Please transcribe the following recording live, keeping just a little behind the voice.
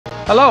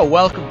Hello,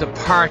 welcome to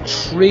part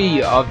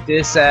 3 of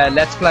this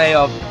Let's Play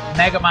of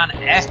Mega Man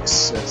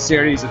X, a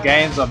series of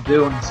games. I'm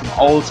doing some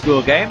old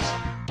school games.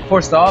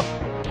 First off,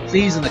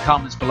 please in the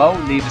comments below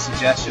leave a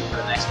suggestion for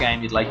the next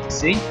game you'd like to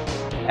see.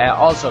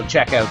 Also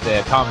check out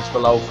the comments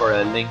below for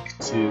a link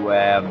to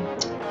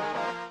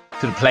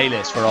the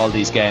playlist for all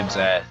these games,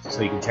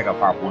 so you can check out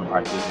part 1,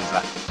 part 2, things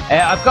like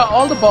that. I've got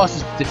all the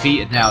bosses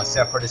defeated now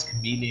except for this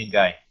chameleon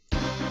guy.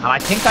 And I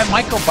think I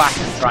might go back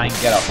and try and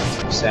get up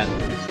 100%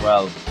 as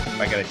well if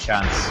I get a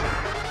chance.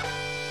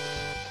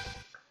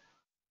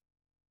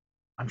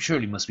 I'm sure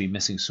he must be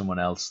missing someone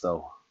else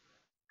though,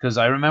 because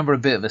I remember a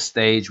bit of a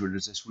stage where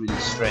there's this really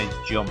strange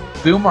jump.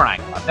 Boomerang!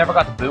 I've never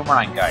got the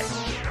boomerang guy.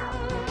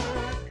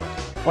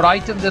 What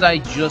item did I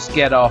just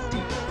get off the...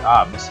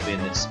 Ah, it must have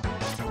been this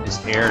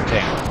air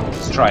thing.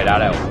 Let's try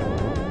that out.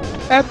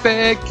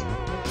 Epic!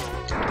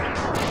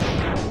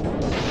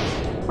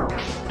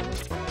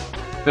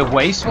 Bit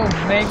wasteful,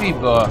 maybe,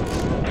 but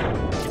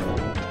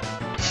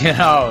you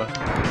know,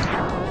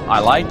 I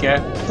like it.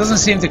 Doesn't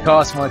seem to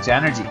cost much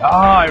energy. Oh,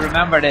 I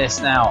remember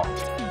this now.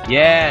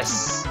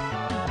 Yes,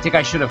 I think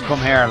I should have come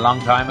here a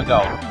long time ago.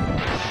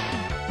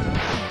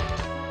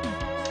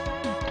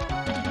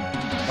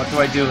 What do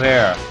I do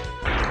here?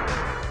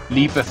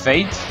 Leap of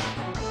faith?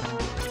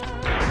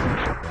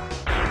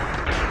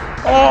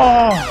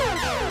 Oh,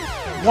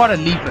 what a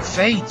leap of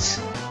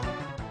faith!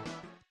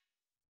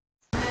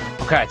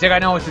 Okay, I think I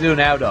know what to do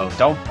now though.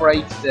 Don't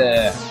break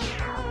the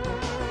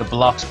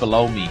blocks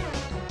below me.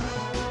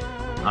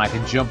 And I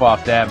can jump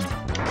off them.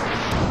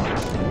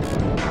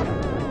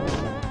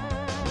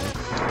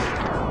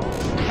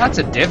 That's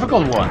a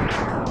difficult one.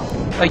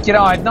 Like, you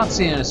know, I've not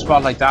seen a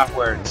spot like that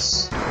where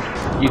it's...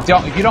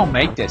 if you don't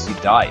make this, you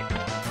die.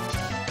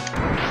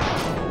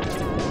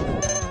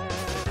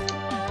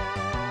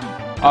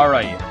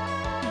 Alright.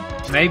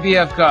 Maybe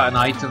I've got an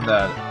item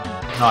that...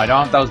 No, I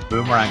don't have those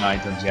boomerang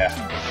items yet.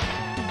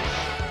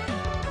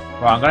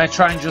 Well, I'm going to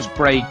try and just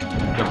break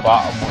the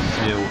bottom one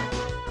too.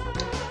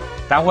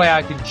 That way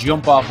I can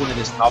jump off one of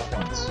these top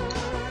ones.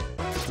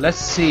 Let's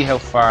see how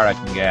far I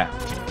can get.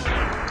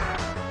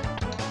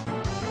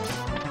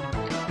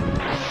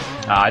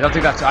 I don't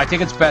think that's... I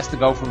think it's best to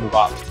go from the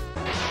bottom.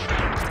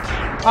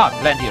 Ah,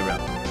 plenty of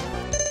room.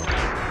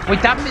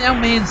 Wait, that now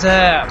means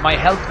my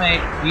health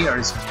meter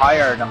is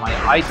higher than my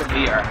item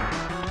meter.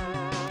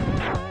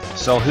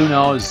 So who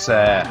knows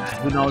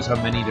how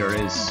many there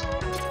is.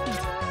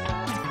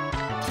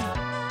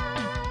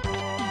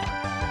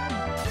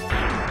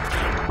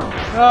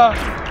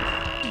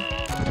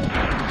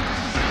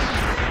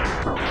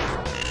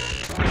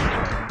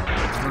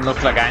 Doesn't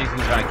look like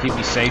anything's going to keep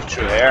me safe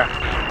through here.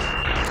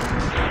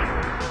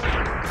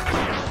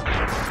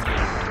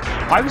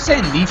 I was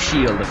saying Leaf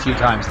Shield a few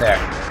times there.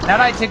 Now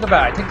that I think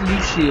about it, I think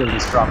Leaf Shield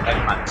is from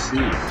Mega Man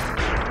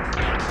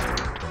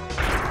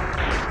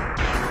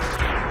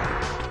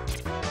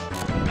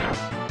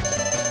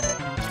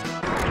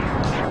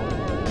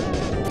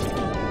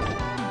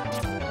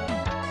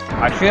 2.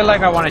 I feel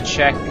like I want to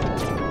check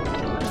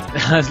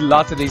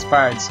lots of these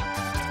parts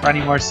for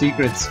any more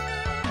secrets.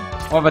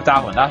 What about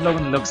that one? That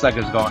one looks like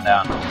it's going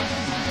down.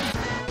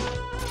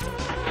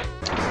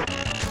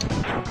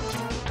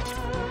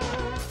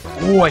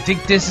 Oh, I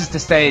think this is the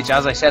stage,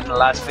 as I said in the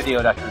last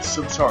video, that there's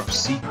some sort of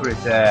secret.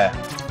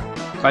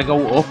 If I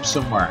go up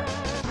somewhere,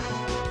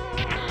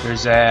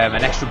 there's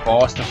an extra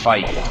boss to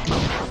fight.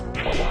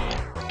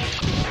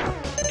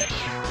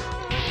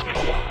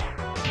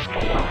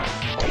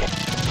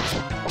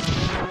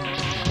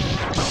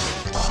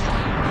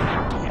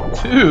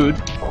 Dude,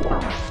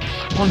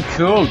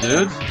 uncool,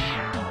 dude.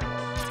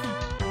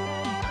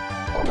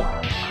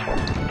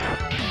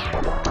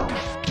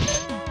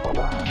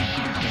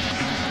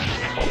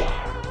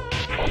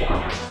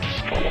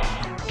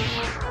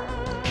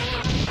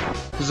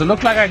 Does it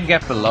look like I can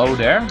get below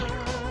there?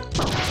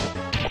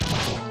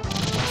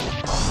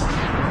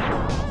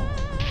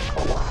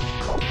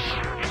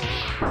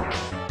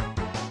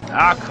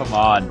 Ah, come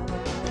on.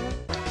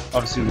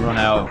 Obviously run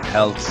out of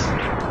health.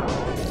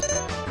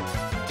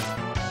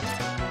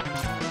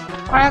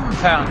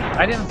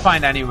 I didn't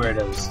find anywhere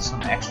there was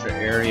some extra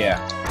area.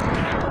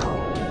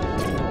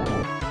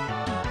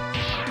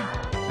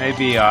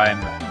 Maybe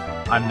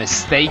I'm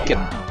mistaken.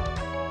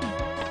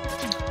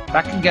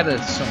 That can get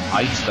us some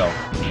heights though.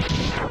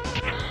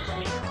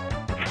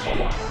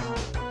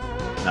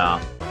 No.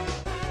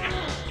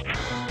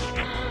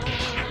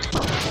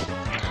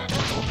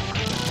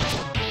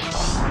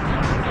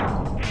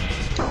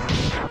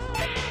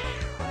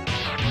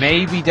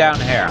 Maybe down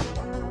here.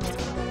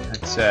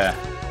 Let's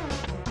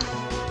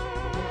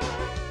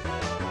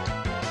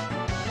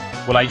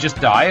will I just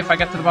die if I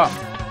get to the bottom?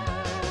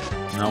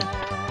 No.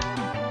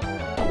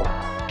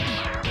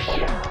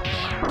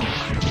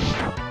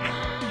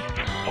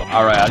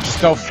 Alright, I'll just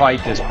go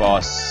fight this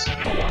boss.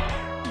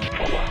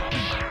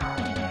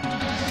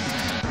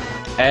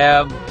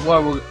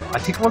 Well, I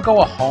think we'll go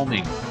with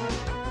homing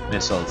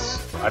missiles.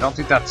 I don't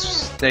think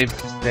that's... They've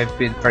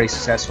been very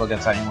successful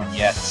against anyone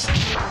yet.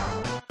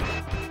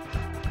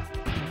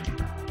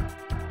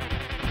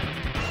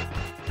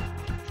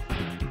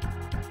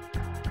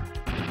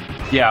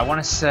 Yeah, I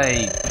want to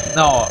say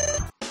no.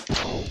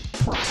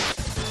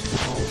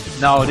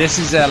 No, this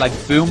is like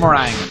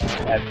Boomerang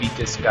beat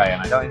this guy,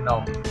 and I don't even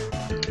know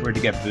where to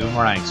get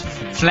boomerangs.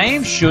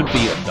 Flame should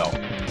beat him though.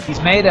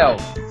 He's made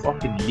out of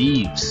fucking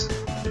leaves.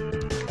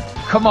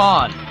 Come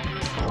on.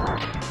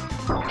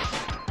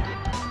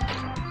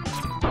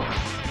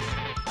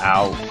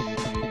 Ow.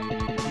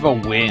 What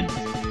about wind?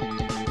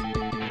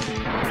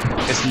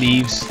 Guess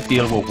leaves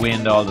deal with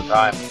wind all the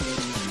time.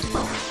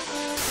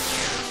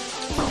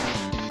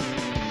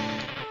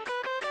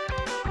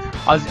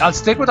 I'll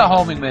stick with the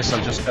homing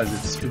missile just because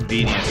it's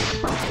convenient.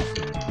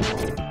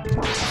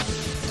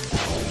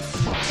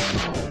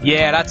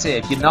 Yeah, that's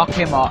it. If you knock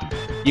him off,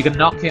 you can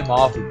knock him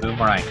off with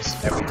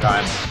boomerangs every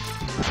time.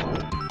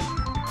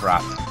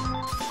 Crap.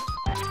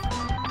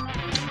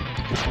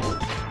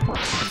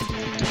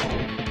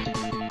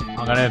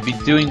 I'm gonna be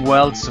doing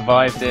well to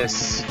survive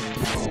this.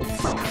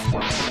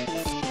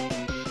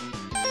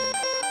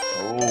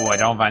 Oh, I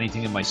don't have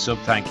anything in my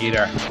sub-tank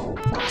either.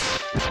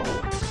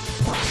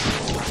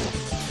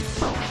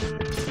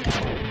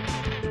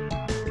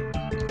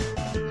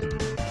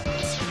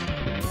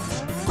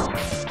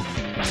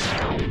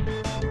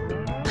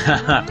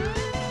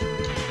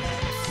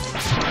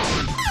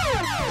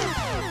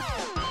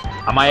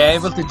 Am I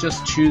able to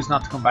just choose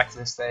not to come back to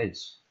this stage?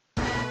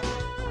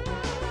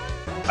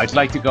 I'd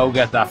like to go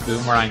get that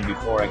boomerang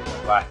before I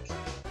come back.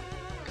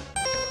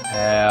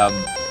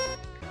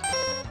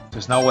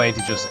 There's no way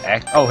to just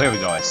oh, here we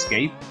go,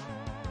 escape.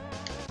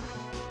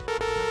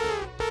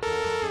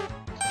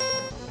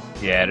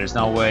 Yeah, there's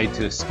no way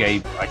to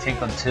escape, I think,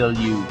 until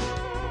you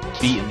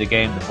beaten the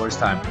game the first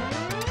time.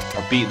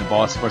 Or beaten the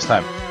boss the first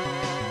time.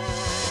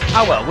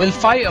 Oh well, we'll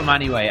fight him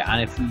anyway,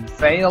 and if we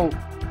fail,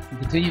 if we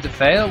continue to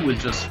fail, we'll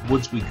just,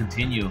 once we get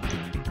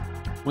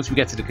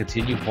to the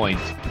continue point,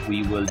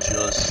 we will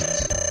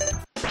just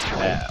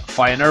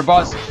fight another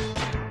boss.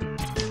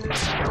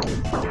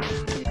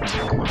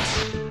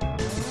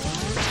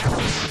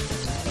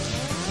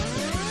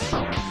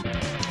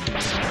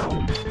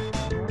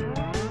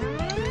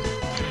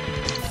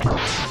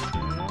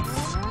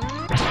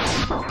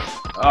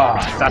 Oh,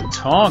 that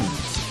tongue!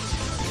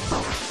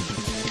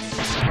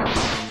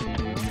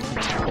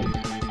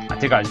 I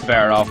think I was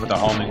better off with the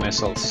homing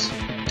missiles.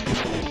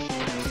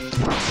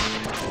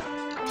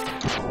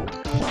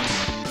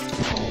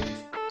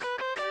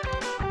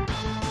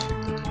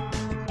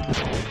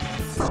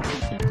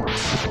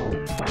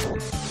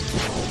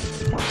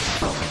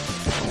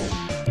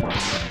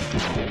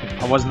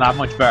 I wasn't that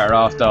much better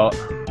off though.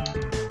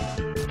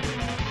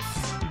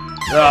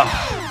 Ugh.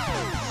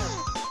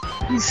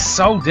 He's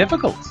so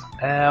difficult.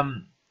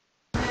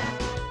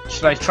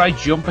 Should I try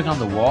jumping on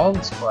the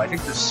walls? Well, I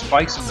think there's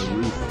spikes on the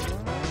roof.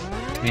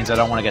 Means I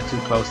don't want to get too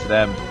close to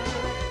them.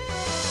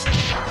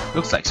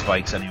 Looks like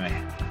spikes anyway.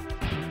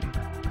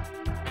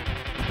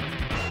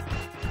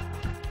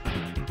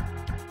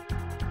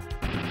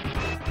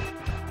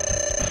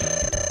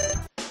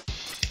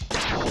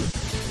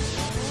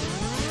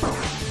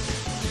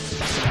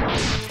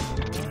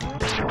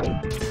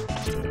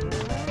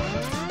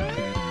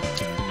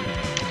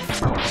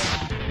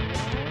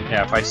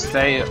 Yeah, if I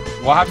stay...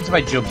 What happens if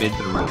I jump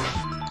into the roof?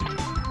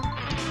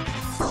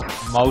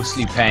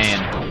 Mostly pain.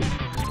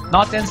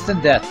 Not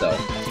instant death though.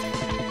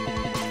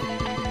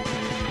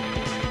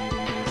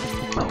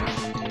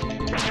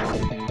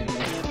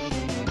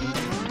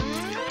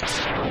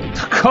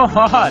 Come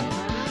on!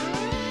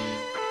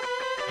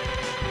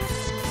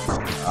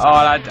 Oh,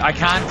 I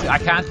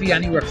can't be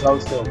anywhere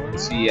close to him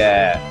once he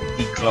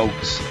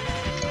cloaks,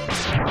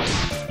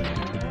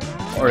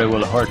 or it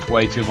will hurt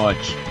way too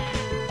much.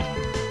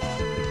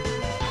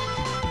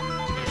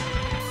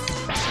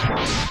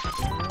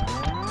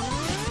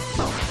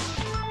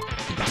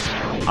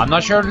 I'm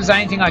not sure if there's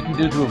anything I can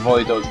do to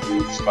avoid those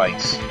roof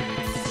spikes.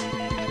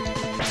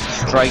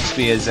 Strikes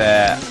me as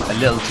a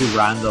little too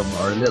random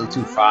or a little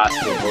too fast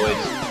to avoid.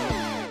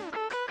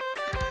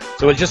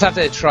 So we'll just have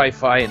to try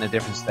fight in a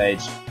different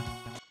stage.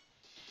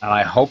 And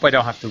I hope I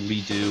don't have to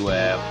redo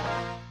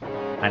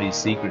any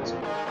secrets.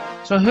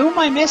 So who am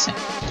I missing?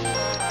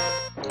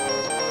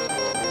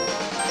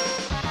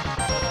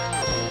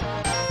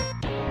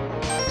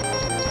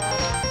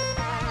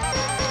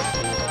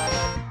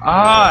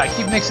 Ah, I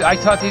keep mixing. I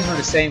thought these were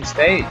the same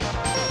stage.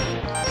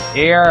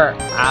 Air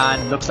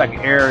and looks like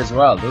air as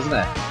well, doesn't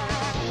it?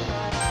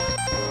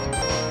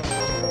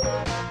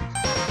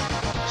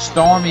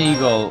 Storm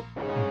Eagle,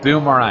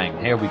 Boomerang.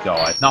 Here we go.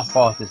 I've not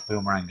fought this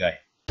Boomerang guy.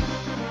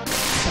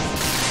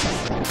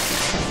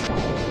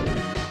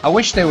 I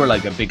wish they were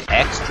like a big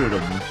extra to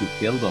them once you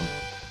killed them.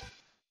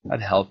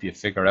 That'd help you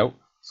figure out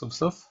some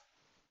stuff.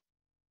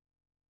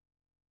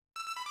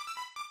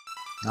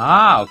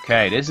 Ah,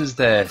 okay, this is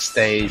the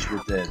stage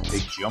with the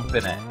big jump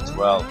in it as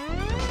well.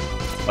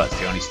 Well, it's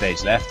the only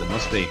stage left, it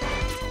must be.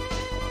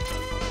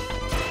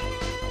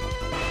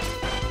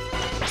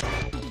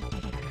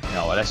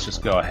 No, well, let's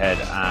just go ahead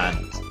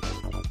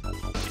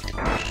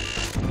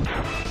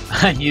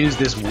and use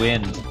this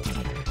wind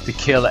to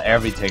kill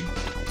everything.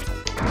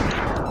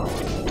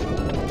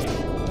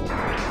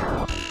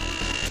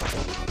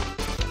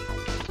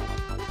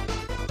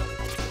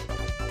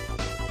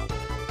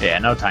 Yeah,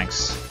 no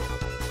thanks.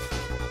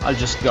 I'll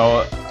just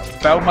go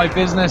about my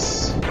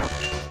business.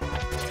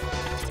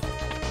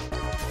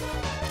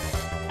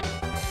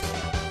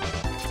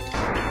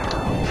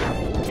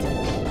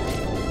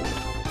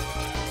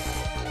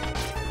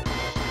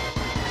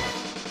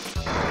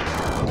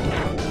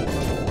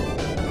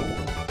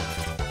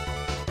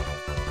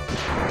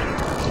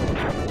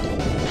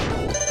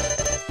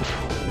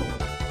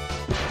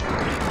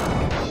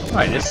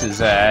 Right,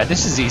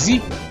 this is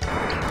easy.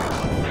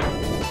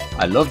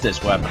 I love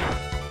this weapon.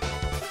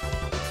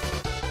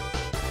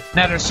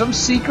 Now there's some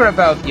secret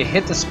about if you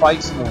hit the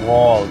spikes in the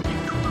wall, you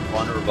become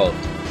invulnerable,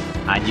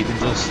 and you can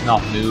just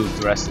not move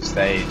the rest of the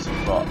stage.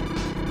 But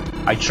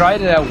I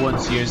tried it out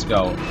once years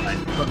ago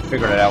and couldn't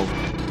figure it out.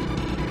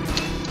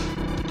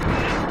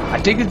 I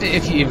think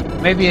if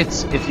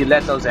you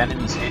let those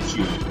enemies hit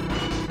you,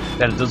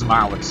 then it doesn't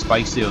matter what the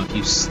spikes do. If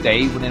you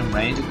stay within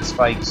range of the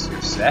spikes,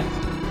 you're set.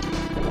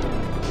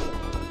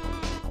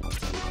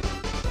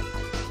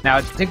 Now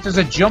I think there's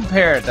a jump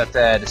here that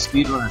the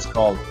speedrunners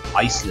call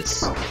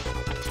iceless.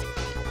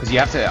 Because you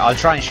have to, I'll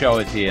try and show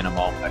it to you in a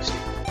moment actually.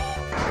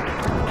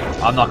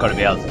 I'm not going to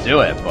be able to do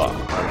it, but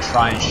I'll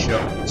try and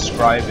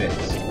describe it.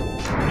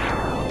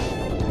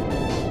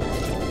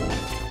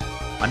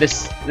 And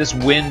this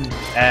wind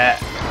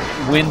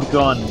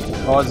gun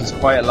causes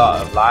quite a lot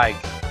of lag.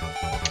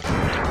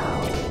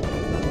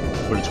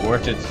 But it's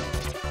worth it.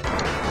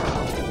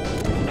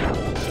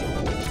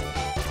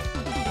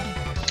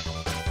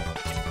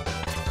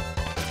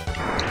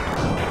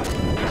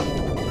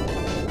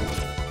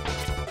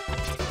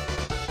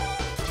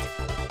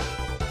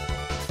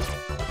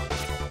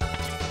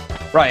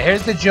 Right,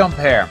 here's the jump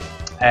here.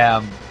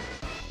 Well,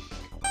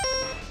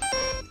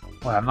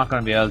 I'm not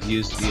going to be able to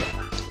use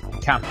I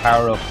can't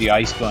power up the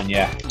ice gun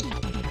yet.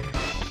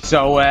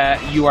 So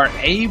you are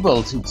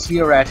able to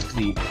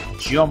theoretically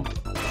jump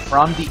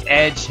from the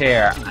edge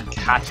here and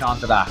catch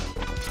onto that.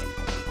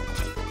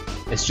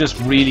 It's just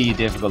really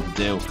difficult to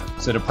do.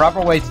 So the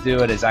proper way to do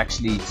it is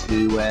actually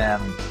to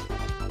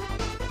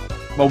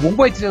well, one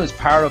way to do it is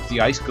power up the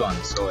ice gun,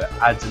 so it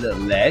adds a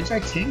little ledge, I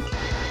think.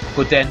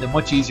 But then the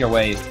much easier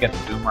way is to get the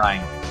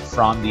boomerang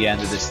from the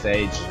end of the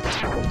stage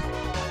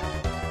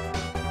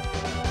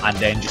and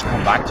then just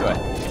come back to it.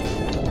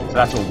 So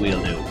that's what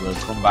we'll do. We'll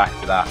come back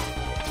to that.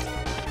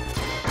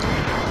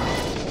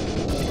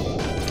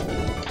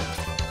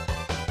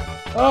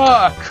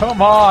 Oh,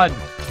 come on!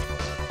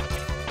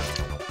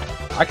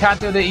 I can't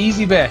do the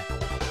easy bit.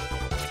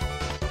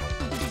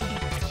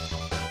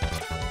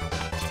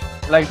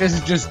 Like, this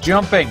is just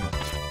jumping.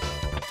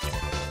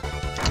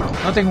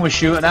 Nothing was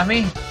shooting at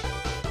me.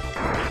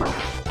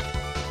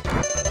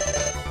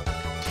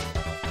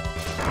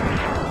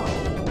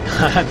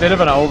 A bit of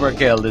an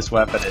overkill this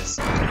weapon is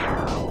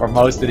for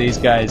most of these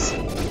guys.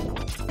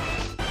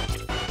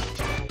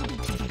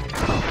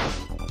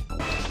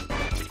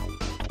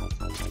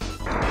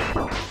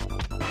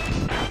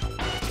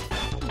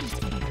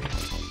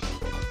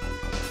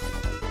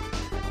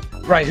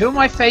 Right, who am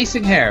I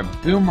facing here?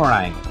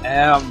 Boomerang.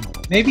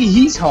 Maybe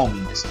he's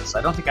homing missiles.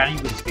 I don't think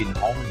anybody's been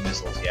homing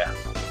missiles yet.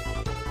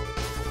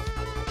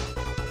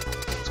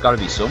 It's got to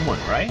be someone,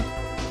 right?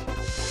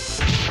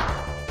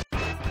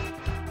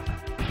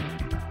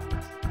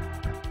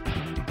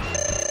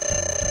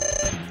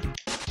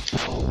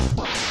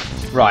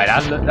 Right,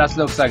 that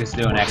looks like it's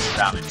doing extra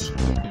damage.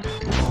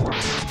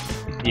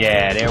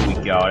 Yeah, there we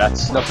go.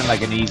 That's looking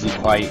like an easy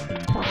fight.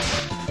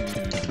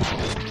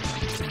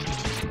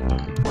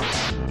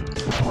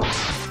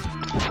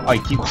 Oh,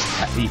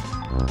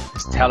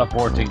 he's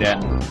teleporting then.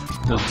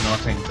 Does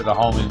nothing to the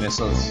homing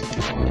missiles.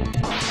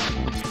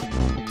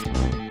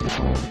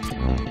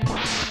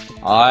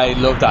 I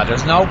love that.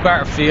 There's no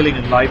better feeling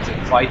in life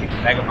than fighting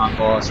a Mega Man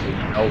boss when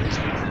you know his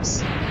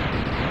weakness.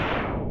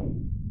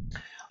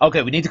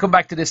 Okay, we need to come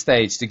back to this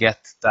stage to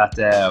get that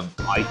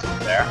item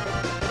there.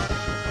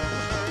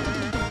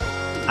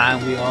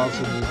 And we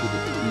also need to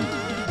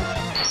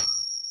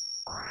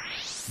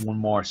defeat one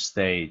more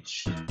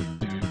stage.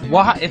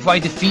 What if I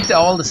defeat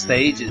all the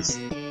stages?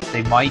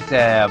 They might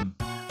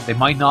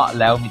not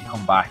allow me to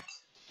come back.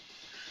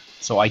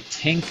 So I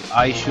think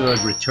I should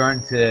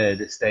return to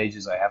the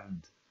stages I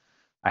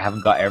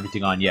haven't got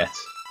everything on yet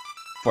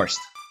first.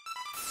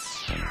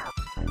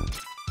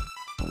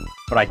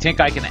 But I think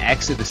I can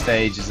exit the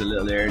stages a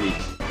little early.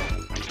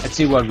 Let's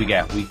see what we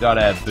get. We got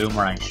a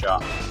boomerang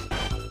shot.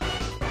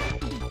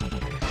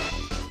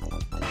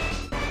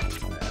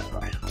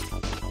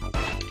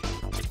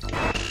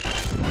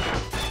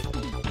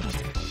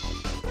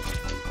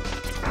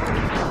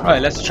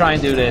 Right, let's try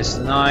and do this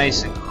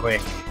nice and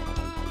quick.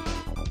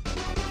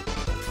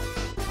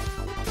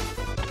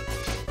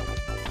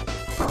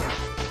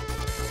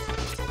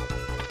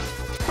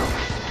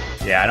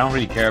 Yeah, I don't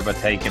really care about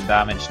taking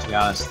damage, to be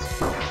honest.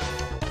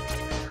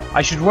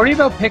 I should worry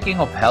about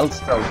picking up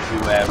health though to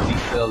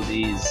refill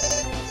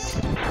these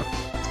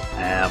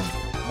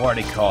what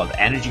are they called?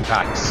 Energy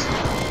packs.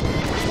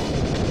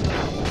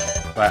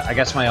 But I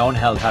guess my own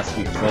health has to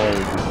be full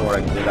before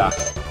I can do that.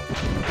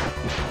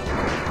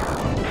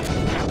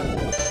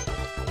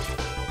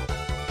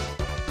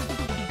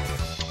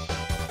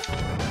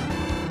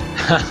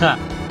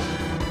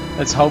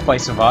 Let's hope I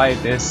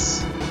survive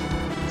this.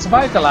 I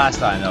survived the last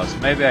time though, so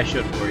maybe I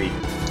shouldn't worry.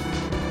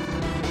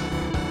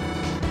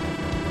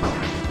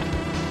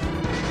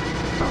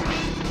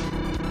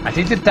 I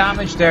think the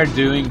damage they're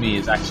doing me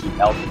is actually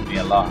helping me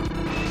a lot.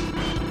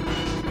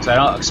 So I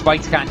don't,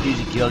 spikes can't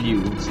usually kill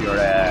you once you're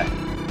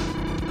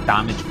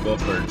damage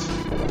buffered,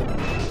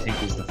 I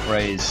think is the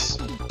phrase.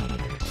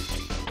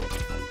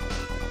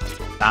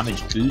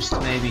 Damage boost,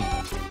 maybe?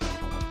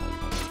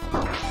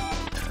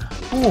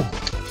 Ooh.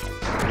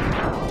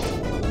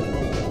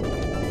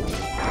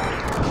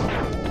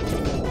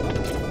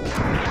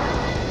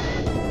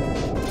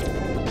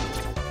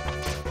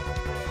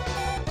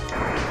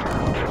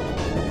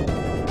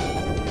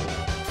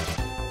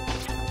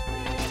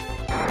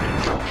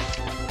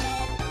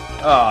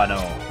 Oh no.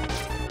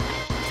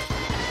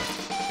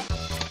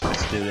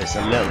 Let's do this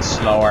a little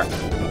slower.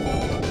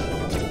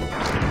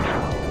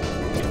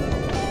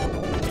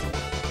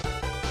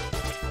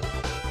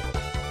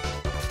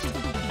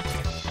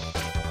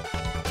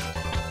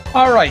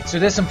 Alright, so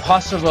this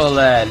impossible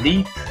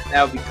leap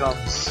now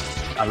becomes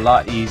a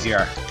lot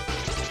easier.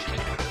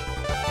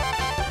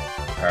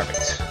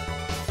 Perfect.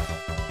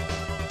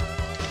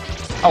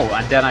 Oh,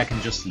 and then I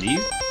can just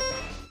leave?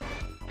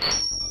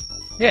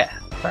 Yeah,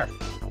 perfect.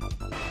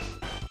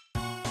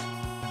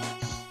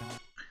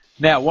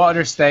 Now, what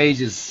other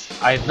stages?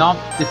 I have not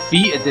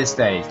defeated this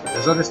stage, but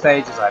there's other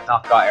stages I have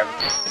not got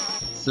everything.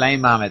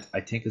 Flame Mammoth, I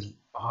think is...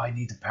 Oh, I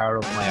need to power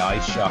up my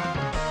ice shot.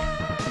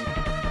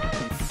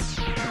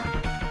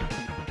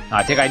 No,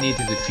 I think I need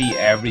to defeat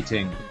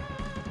everything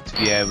to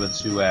be able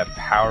to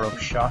power up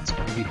shots,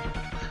 maybe.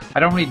 I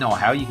don't really know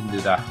how you can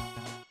do that.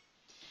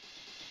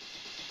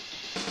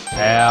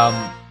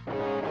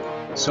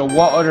 So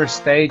what other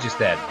stages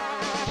then?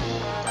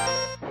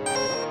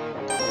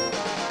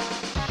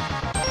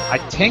 I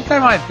think I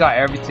might have got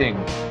everything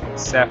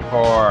except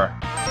for...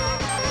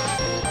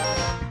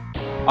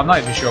 I'm not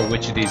even sure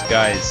which of these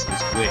guys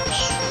is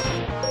which.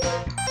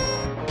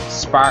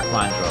 Spark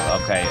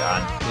Mandrill, okay,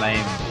 and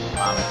Flame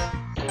Mammoth.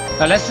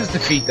 Now let's just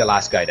defeat the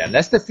last guy then.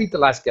 Let's defeat the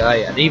last guy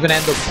and even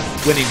end up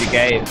winning the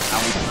game,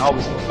 and we can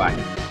always come back.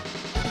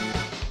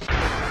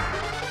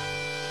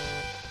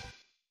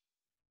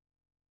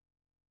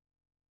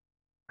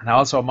 And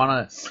also I'm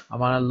on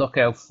a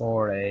lookout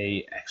for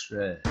a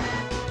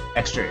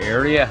extra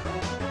area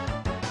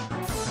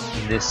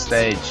in this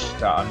stage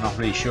that I'm not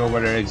really sure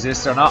whether it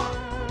exists or not.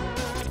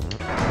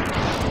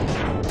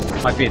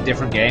 Might be a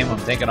different game I'm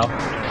thinking of.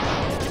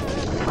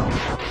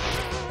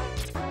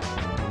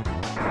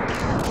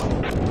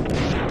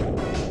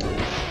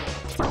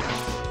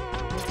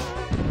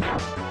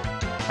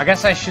 I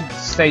guess I should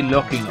stay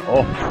looking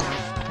up.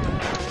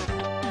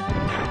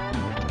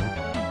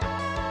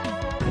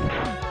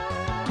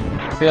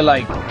 I feel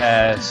like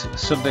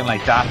something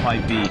like that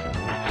might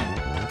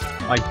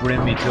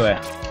bring me to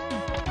it.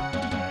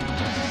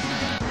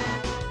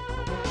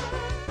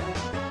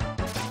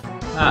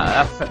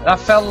 That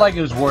felt like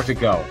it was worth a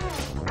go.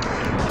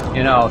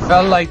 You know, it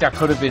felt like there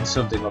could have been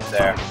something up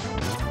there.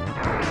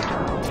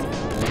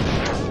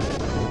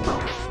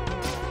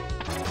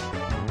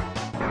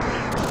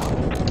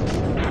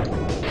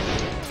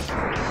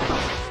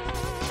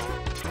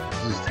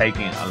 This is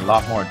taking a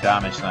lot more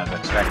damage than I was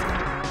expecting.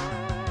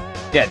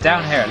 Yeah,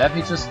 down here. Let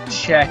me just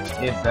check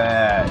if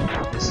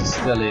this is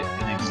still in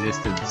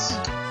existence.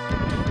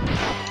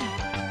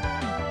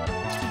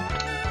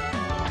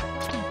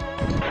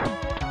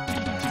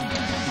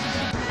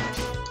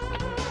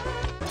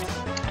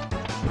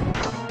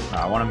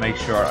 I want to make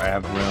sure I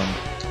have room.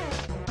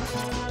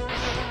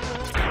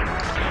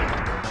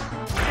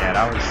 Yeah,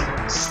 that was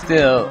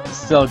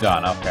still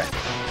gone. Okay.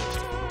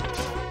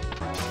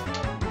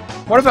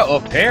 What about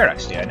up here?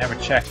 Actually, I never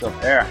checked up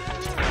there.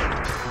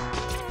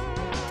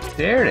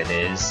 There it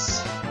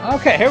is.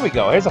 Okay, here we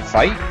go. Here's a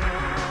fight.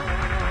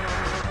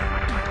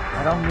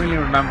 I don't really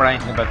remember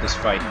anything about this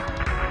fight.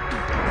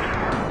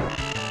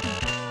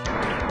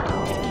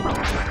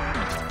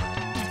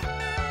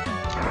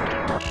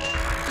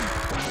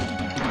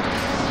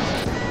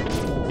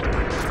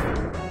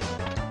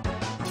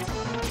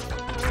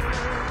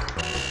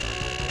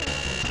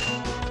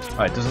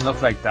 Oh, it doesn't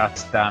look like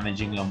that's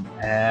damaging him.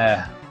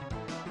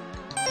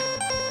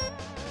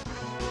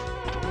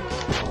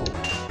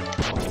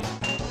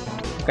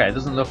 Okay, it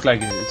doesn't look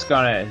like it's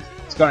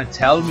gonna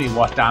tell me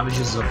what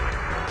damages him.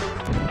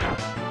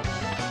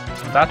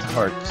 That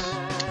hurts.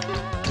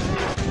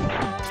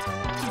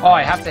 Oh,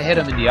 I have to hit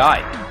him in the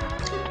eye.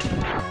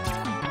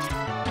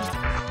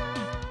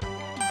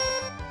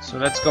 So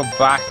let's go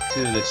back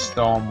to the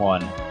storm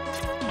one.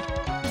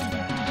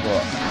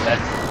 Well,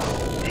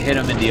 let's hit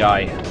him in the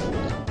eye.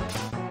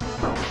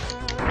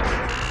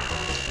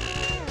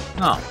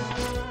 Oh.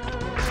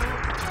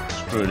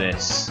 Screw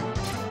this.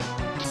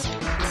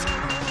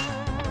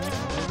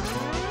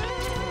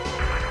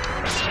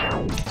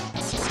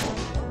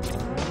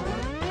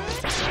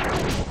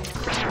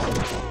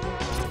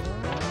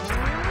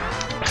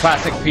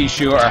 Classic pea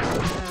shooter.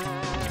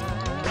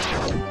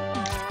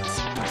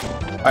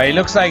 Alright, it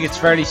looks like it's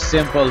fairly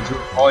simple to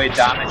avoid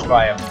damage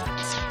by him.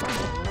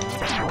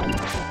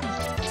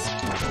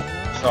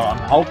 So I'm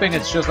hoping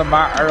it's just a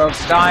matter of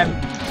time.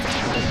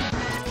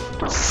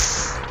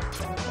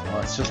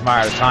 Well, it's just a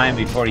matter of time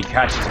before he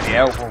catches me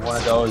out for one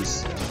of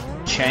those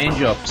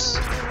change-ups.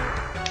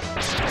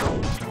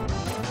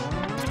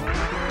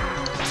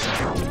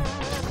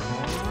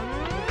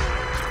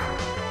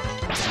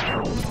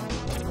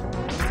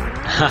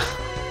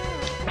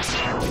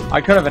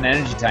 I could have an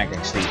energy tank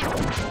actually.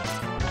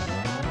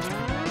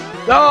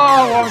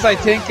 No, what was I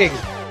thinking?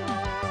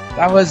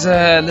 That was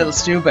a little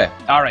stupid.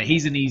 Alright,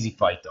 he's an easy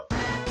fight though.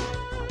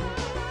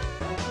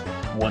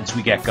 Once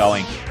we get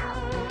going.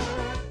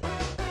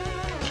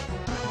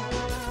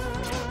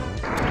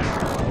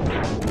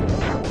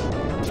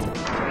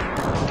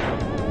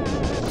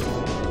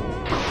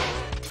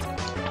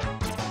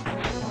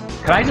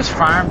 Can I just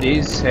farm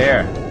these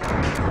here?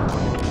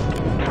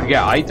 To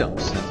get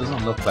items. It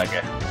doesn't look like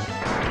it.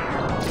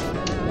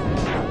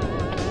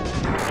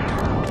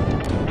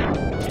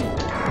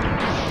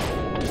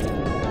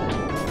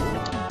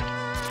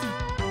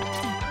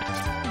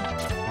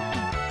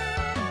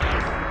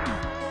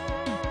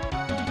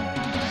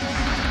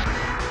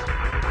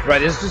 Right,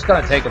 this is just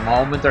gonna take a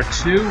moment or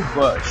two,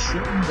 but it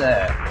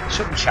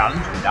shouldn't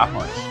challenge me that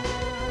much.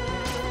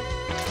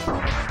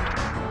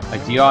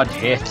 Like the odd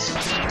hit.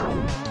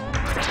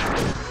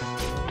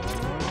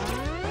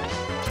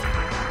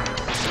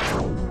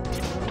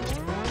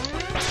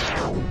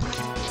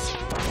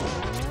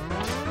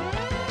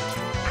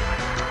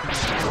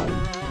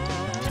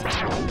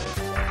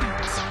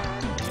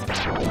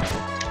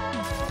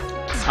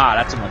 Ah,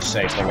 that's a much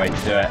safer way to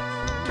do it.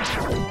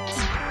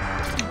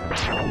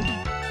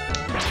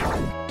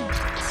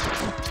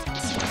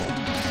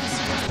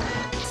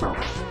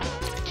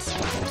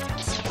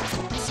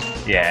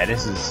 Yeah,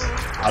 this is...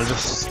 I'll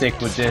just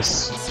stick with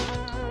this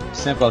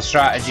simple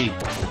strategy.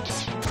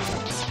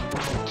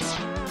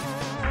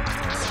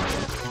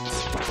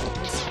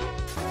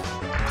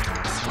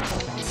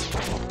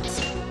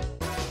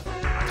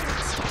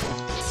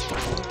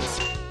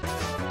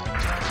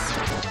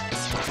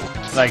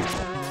 Like,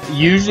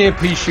 usually a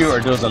pea shooter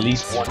does at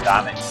least 1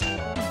 damage.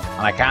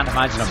 And I can't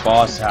imagine a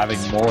boss having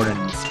more than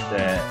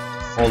the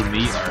full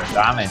meter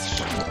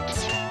damage.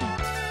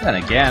 Then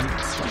again,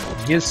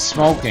 he is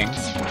smoking.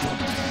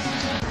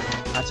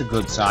 That's a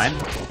good sign.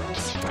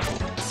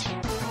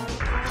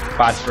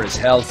 Bad for his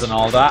health and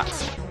all that.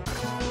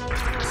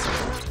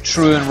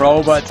 True in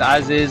robots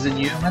as is in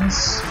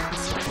humans.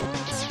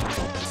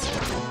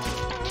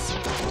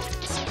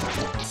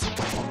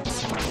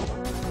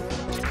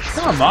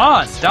 Come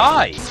on,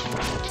 die!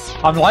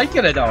 I'm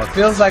liking it though. It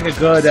feels like a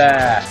good.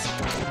 It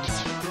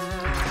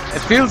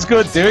feels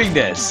good doing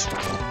this.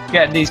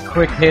 Getting these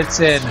quick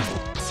hits in.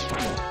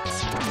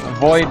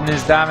 Avoiding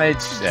his damage.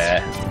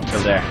 Yeah,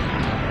 still there.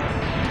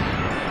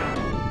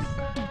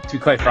 To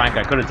be quite frank,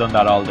 I could have done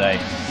that all day.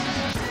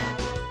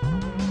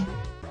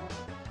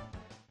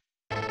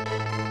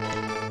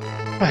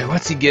 Right,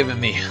 what's he giving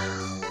me?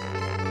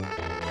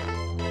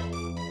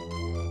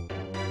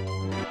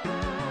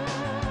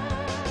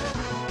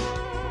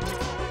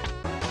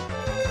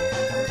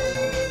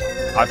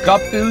 I've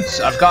got boots,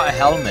 I've got a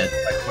helmet.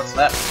 Like, what's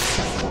left?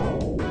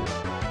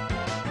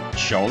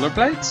 Shoulder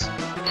blades?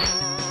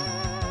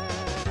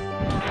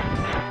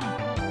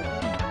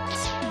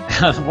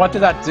 What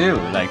did that do?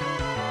 Like,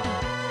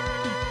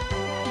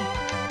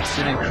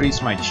 didn't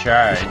increase my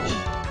charge.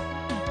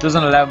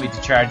 Doesn't allow me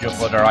to charge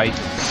up other items.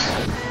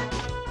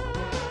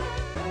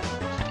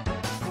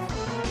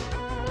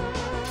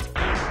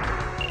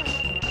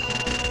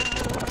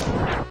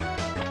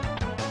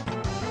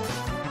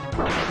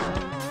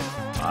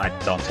 I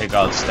don't think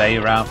I'll stay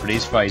around for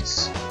these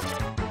fights.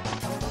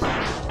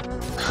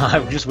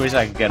 I just wish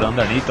I could get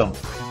underneath them.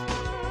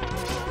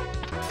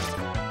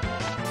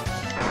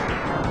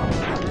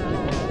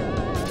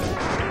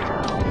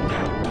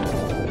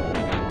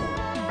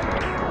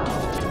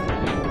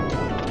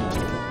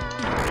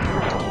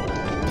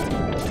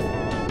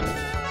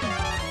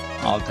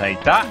 I'll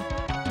take that.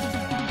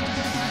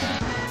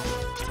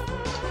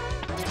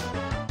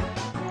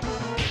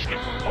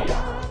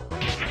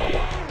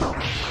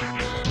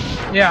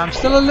 Yeah, I'm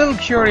still a little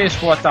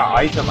curious what that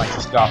item I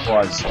just got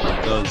was. What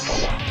it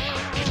does.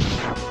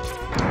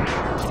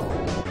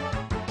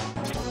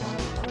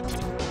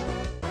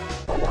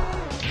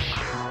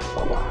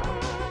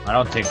 I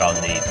don't think I'll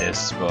need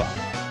this, but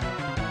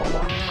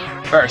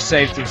better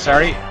safe than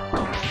sorry.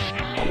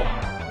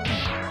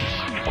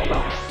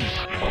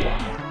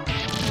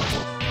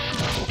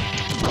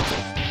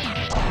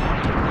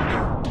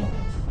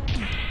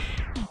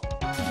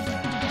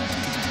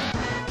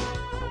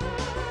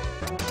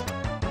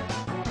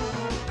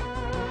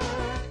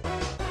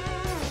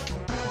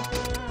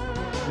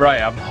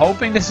 Right, I'm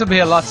hoping this will be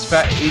a lot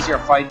easier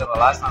fight than the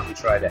last time we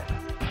tried it.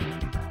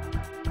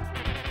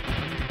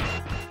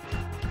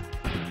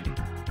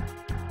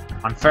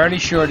 I'm fairly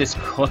sure this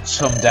cuts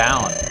him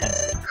down.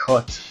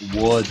 Cut,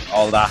 wood,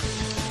 all that.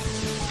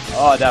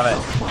 Oh, damn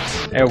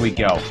it. There we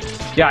go.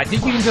 Yeah, I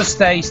think you can just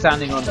stay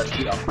standing underneath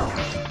him.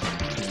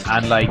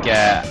 And like,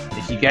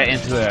 if you get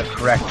into a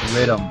correct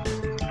rhythm.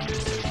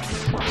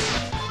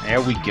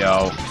 There we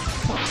go.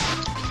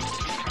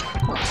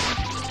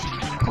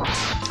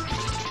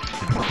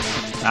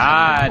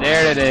 Ah,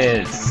 there it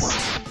is.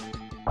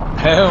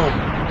 Boom.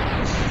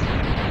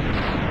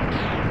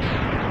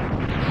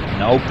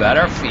 No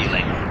better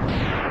feeling.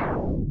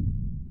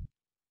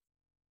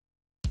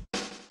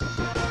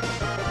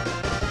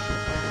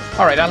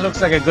 Alright, that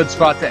looks like a good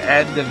spot to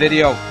end the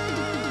video.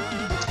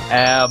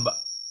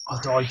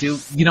 Although I do,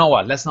 you know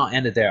what, let's not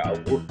end it there. I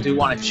do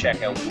want to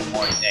check out one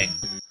more thing.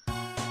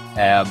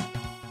 I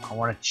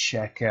want to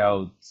check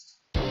out...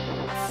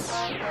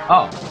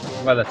 Oh,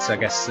 well, let's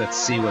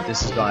see what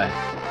this is going to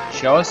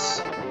show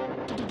us.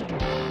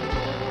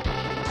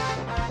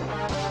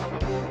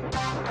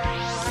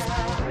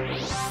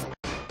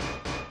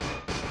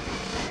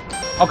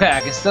 Okay,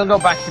 I can still go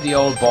back to the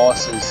old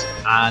bosses,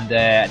 and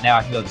now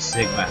I can go to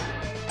Sigma.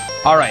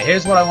 Alright,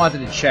 here's what I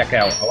wanted to check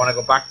out. I want to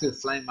go back to the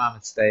Flame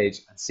Mammoth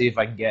stage and see if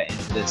I can get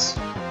into this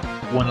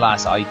one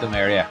last item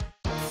area.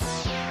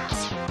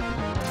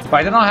 But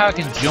I don't know how I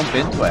can jump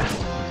into it.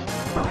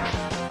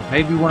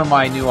 Maybe one of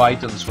my new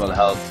items will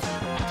help.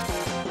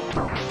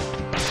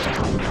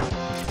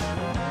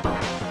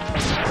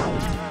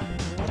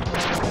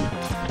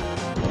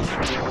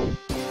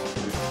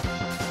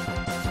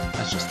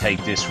 Let's just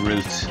take this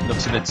route.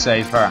 Looks a bit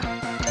safer.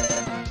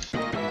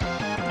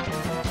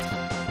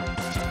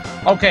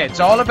 Okay, it's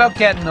all about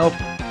getting up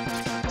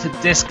to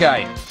this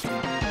guy.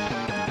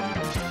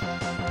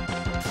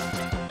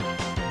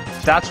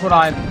 That's what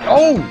I'm...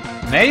 Oh!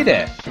 Made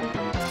it!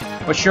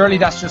 But surely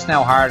that's just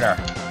now harder.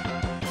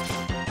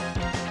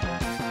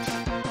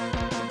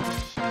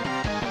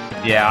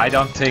 Yeah, I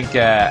don't think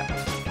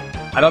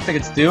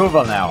it's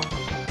doable now.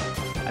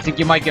 I think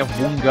you might get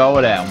one go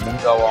at it and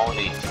one go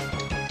only.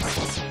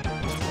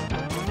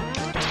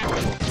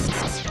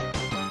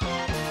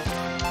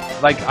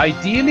 Like,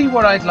 ideally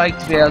what I'd like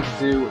to be able to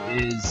do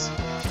is...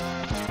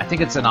 I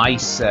think it's an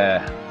ice...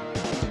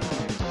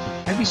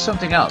 maybe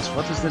something else.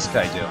 What does this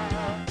guy do?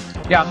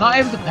 Yeah, I'm not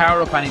able to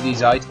power up any of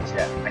these items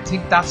yet. I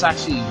think that's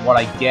actually what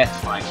I get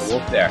when I go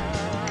up there.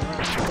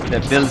 The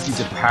ability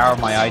to power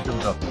my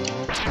items up.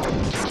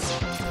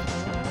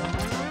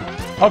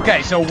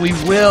 Okay, so we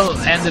will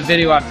end the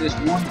video after this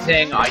one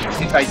thing I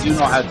think I do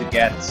know how to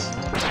get.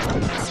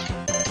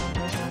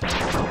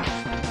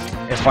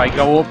 If I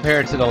go up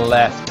here to the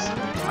left,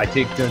 I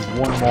think there's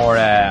one more,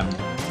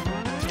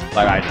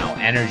 like, I don't know,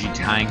 energy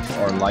tank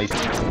or life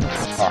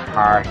or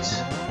heart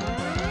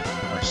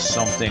or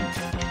something.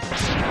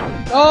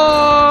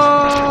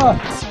 Oh!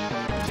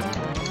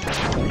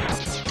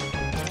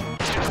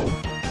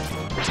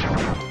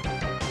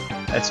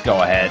 Let's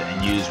go ahead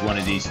and use one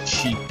of these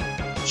cheap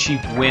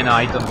win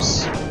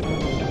items.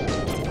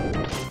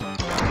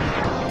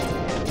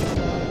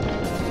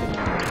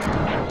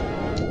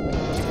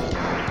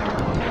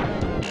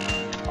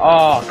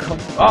 Oh,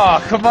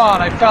 come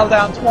on, I fell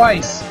down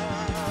twice.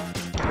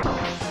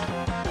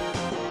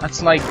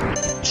 That's like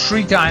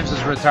 3 times as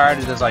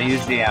retarded as I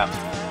usually am.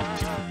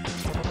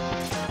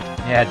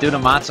 Yeah, do the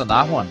maths on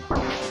that one.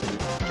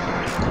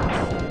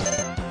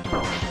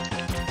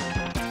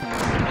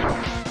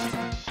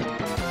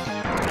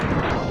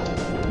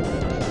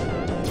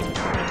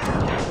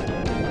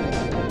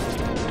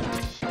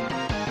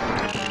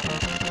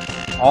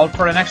 All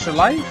for an extra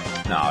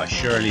life? No,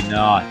 surely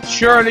not.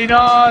 Surely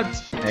not!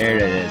 There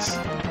it is.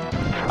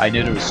 I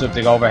knew there was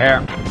something over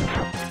here.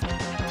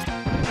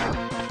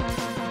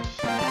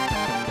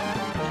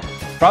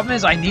 Problem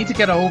is, I need to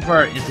get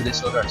over into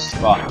this other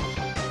spot.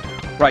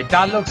 Right,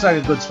 that looks like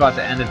a good spot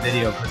to end the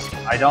video because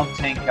I don't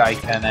think I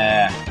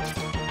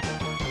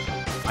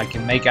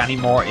can make any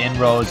more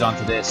inroads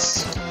onto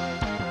this.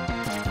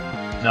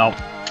 No.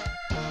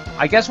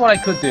 I guess what I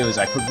could do is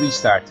I could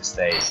restart the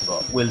stage,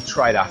 but we'll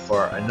try that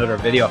for another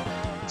video.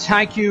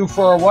 Thank you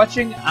for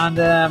watching, and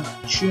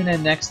tune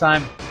in next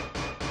time.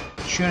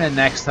 Tune in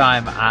next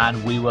time,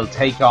 and we will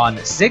take on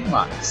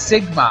Sigma.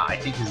 Sigma, I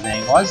think his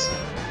name was.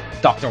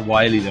 Dr.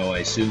 Wily, though, I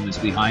assume, is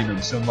behind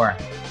him somewhere.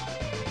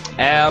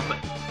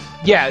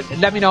 Yeah,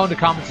 let me know in the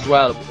comments as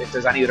well if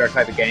there's any other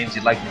type of games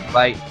you'd like me to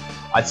play.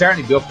 I'd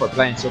certainly be up for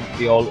playing some of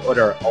the old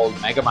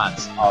Mega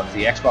Mans of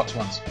the Xbox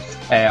ones,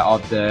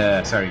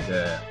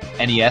 the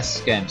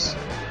NES games.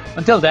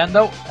 Until then,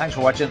 though, thanks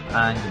for watching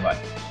and goodbye.